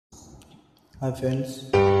Hi friends.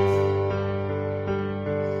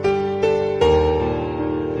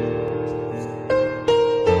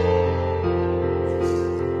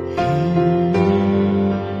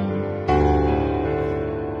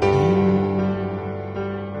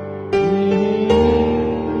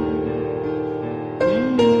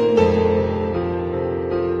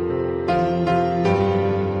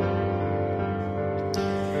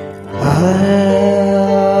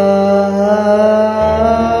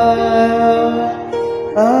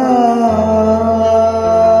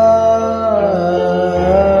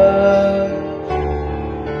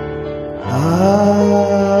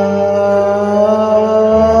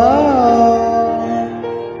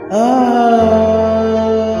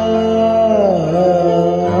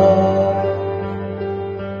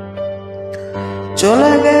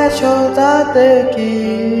 চলে গেছো তাতে কি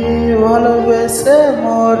ভালোবেসে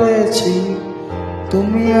মরেছি,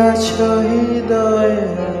 তুমি আছো হৃদয়ে।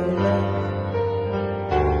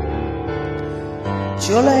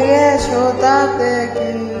 চলে গেছো তাতে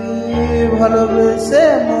কি ভালোবেসে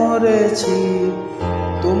মরেছি,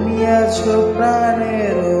 তুমি আছো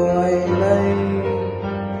প্রাণের আইনায়।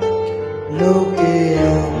 লোকে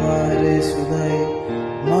আমারে শুধায়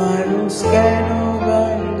মানুষ কেন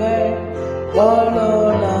গান গায় বলো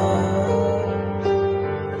না,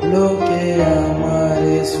 লোকে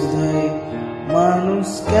আমারে শুধায় মানুষ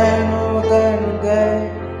কেন গান গায়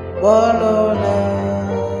বলো না।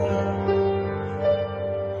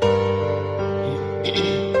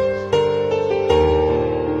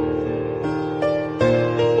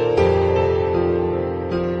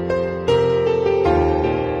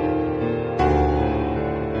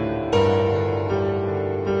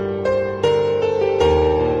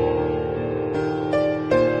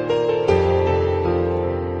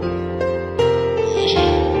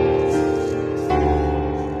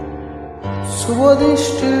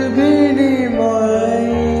 শুভদৃষ্টির বিনিময়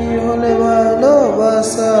হলে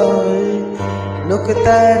ভালোবাসা হয়, লোকে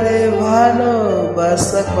তারে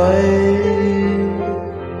ভালোবাসা কয়।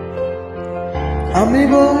 আমি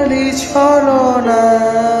বলি ছলনা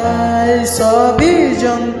সবই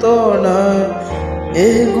যন্ত্রণা,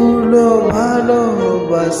 এগুলো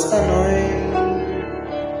ভালোবাসা নয়।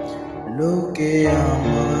 লোকে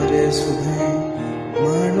আমারে শুধায়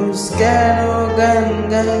মানুষ কেন গান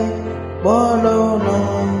গায় বলো না,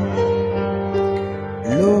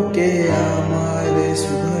 লোকে আমারে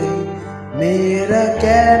শুধায় মেয়েরা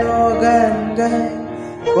কেন গান গায়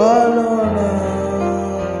বলো না।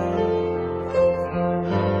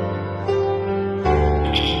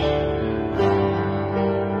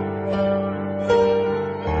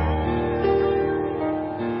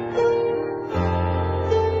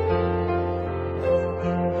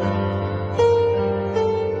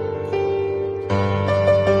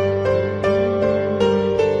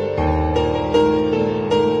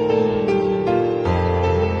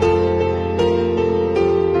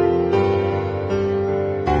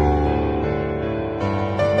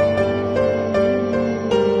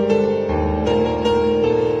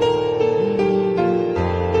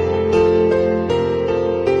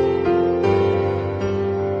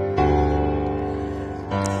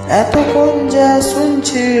 এতক্ষণ যা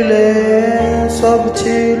শুনছিলে সব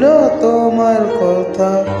ছিল তোমার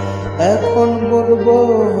কথা, এখন বলবো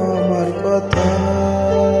আমার কথা।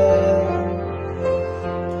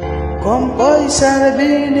 কম পয়সার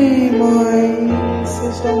বিনিময় সে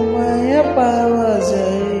সময় পাওয়া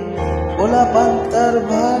যায়, ওলা পান্তার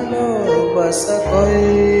ভালোবাসা কয়।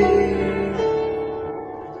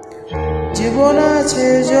 জীবন আছে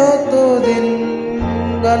যতদিন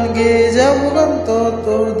গান গেয়ে যাবো গান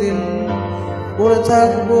ততদিন, পড়ে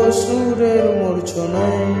থাকবো সুরের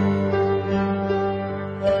মূর্ছনায়।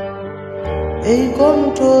 এই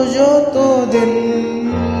কণ্ঠ যতদিন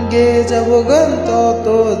গেয়ে যাবো গান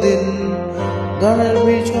ততদিন, গানের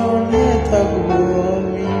পিছনে থাকবো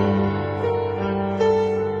আমি।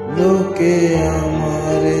 লোকে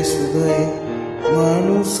আমারে শুধায়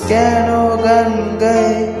মানুষ কেন গান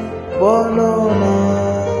গায় বলো না,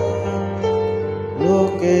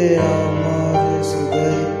 লোকে আমারে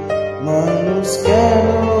শুধায় মানুষ কেন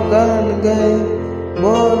গান গায়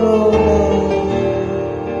বলো না।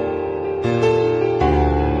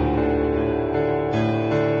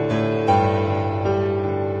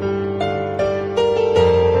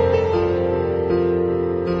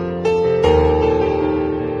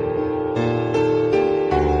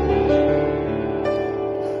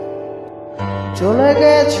 চলে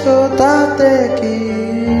গেছো তাতে কি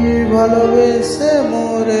ভালোবেসে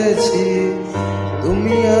মরেছি,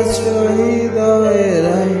 তুমি আছো হৃদয়ের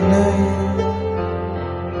আয়নায়।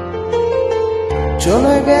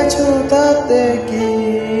 চলে গেছো তাতে কি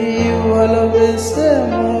ভালোবেসে ভালোবেসে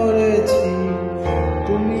মরেছি,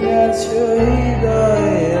 তুমি আছো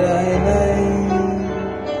হৃদয়ের আয়নায়।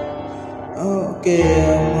 ওকে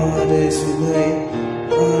আমার শুধুই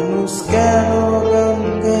মানুষ কেন গান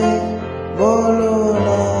গায় বলো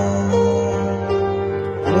না,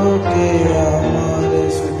 ওকে আমার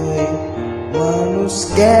শুধুই মানুষ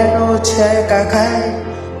কেন ছ্যাঁকা খায়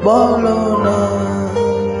বলো না।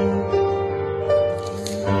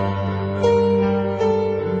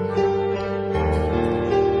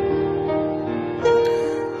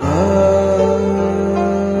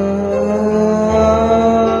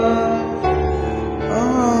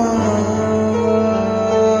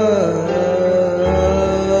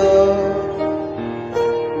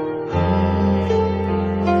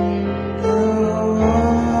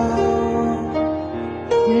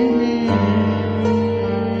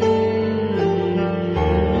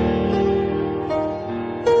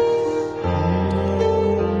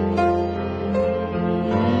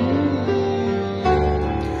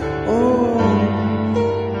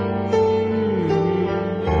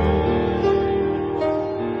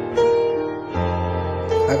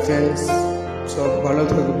 হাই ফ্রেন্ডস, সব ভালো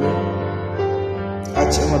থাকবে।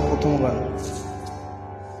 আচ্ছা, আমার প্রথম গান।